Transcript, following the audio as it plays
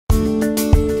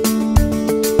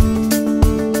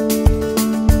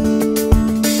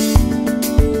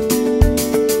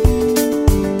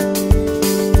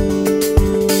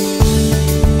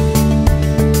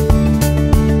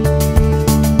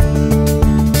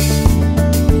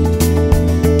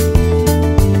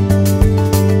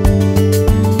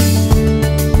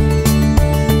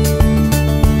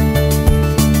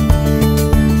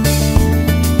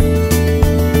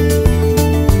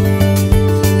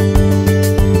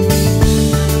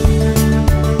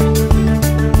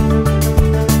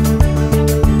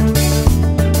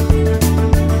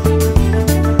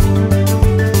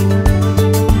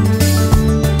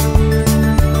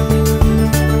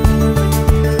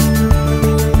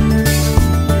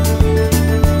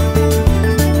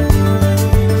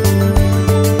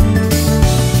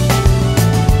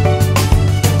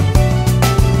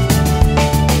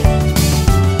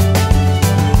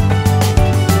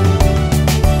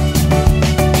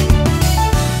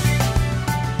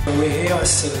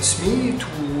bypass SMIE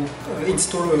to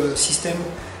install a system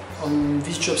on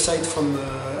this job site from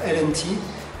L&T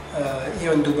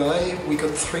here in Dubai. We got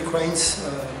 3 cranes,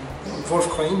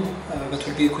 Wolffkran that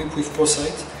will be equipped with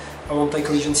ProSite, our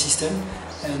anti-collision system,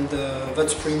 and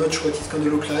that's pretty much what it's going to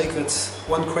look like. That's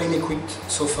 1 crane equipped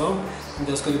so far, and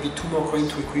there's going to be 2 more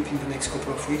cranes to equip in the next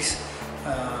couple of weeks.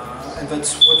 And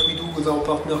that's what we do with our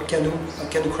partner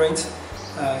Kanoo Cranes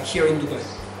here in Dubai.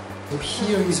 So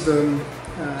here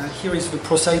is the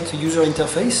ProSite user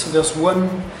interface. So there's 1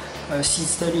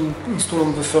 system installed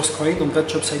on the first crane. On that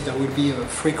job site there will be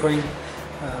 3 cranes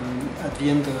at the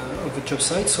end of the job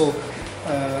site. So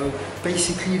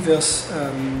basically there's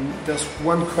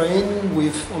 1 crane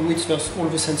on which there's all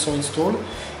the sensors installed.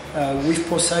 With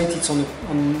ProSite, it's on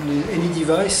any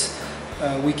device.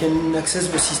 We can access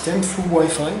the system through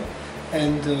Wi-Fi,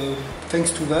 and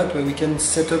thanks to that we can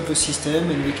set up the system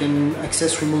and we can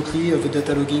access remotely the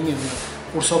data logging and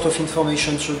all sorts of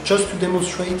information. So just to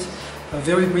demonstrate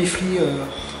very briefly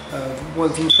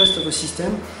what the interest of the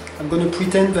system, I'm going to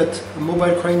pretend that a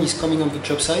mobile crane is coming on the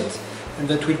job site and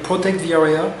that will protect the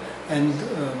area and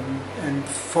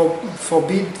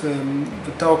forbid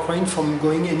the tower crane from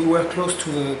going anywhere close to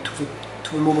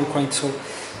the mobile crane. So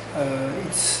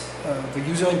the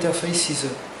user interface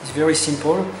is very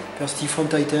simple. There's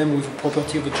different items with the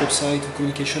property of the job site, the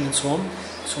communication and so on.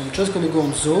 So I'm just going to go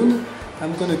on zone.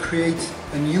 I'm going to create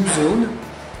a new zone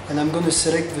and I'm going to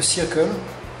select the circle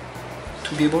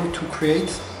to be able to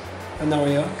create an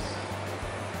area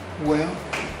where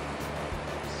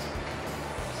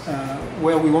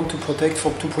we want to protect,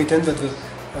 to pretend that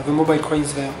the mobile crane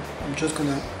is there. I'm just going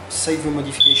to save the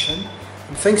modification.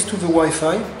 And thanks to the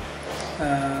Wi-Fi,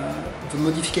 the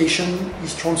modification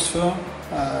is transferred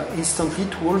instantly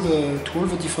to all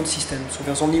the different systems. So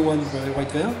there's only one right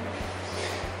there.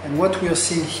 And what we are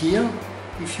seeing here,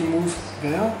 if you move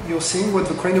there, you're seeing what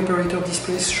the crane operator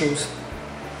display shows.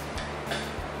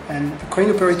 And the crane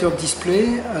operator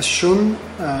display has shown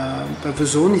the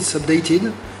zone. It's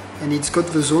updated, and it's got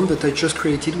the zone that I just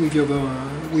created with the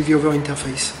other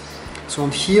interface. So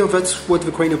on here, that's what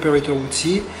the crane operator would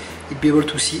see. He'd be able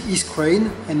to see his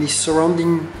crane and his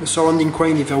surrounding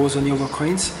crane if there was any other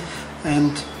cranes,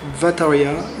 and that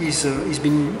area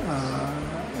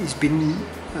has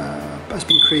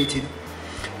been created.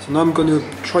 So now I'm going to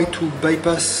try to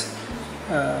bypass.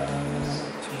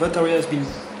 So that area has been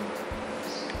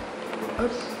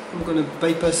up. I'm going to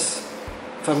bypass.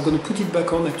 I'm going to put it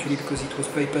back on actually because it was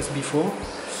bypassed before,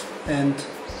 and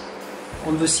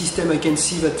on the system I can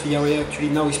see that the area actually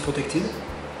now is protected.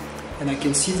 And I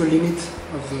can see the limit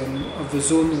of the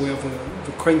zone where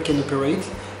the crane can operate.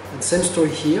 And same story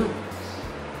here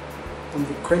on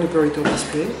the crane operator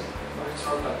display.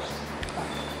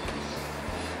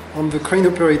 On the crane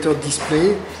operator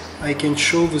display, I can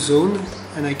show the zone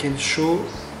and I can show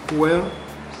where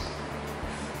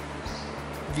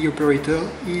the operator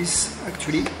is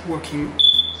actually working.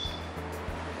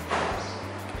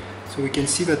 So we can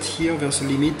see that here there's a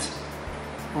limit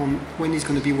on when it's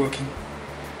going to be working.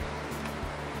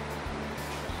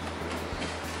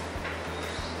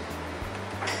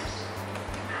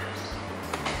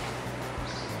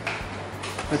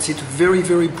 That's it.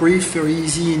 Very brief, very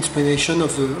easy explanation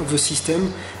of the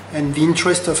system. And the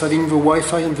interest of having the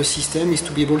Wi-Fi on the system is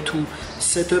to be able to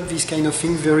set up this kind of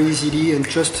thing very easily, and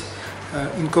just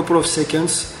in a couple of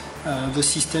seconds the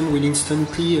system will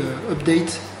instantly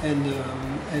update and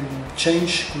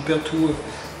change compared to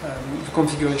the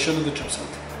configuration of the job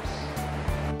site.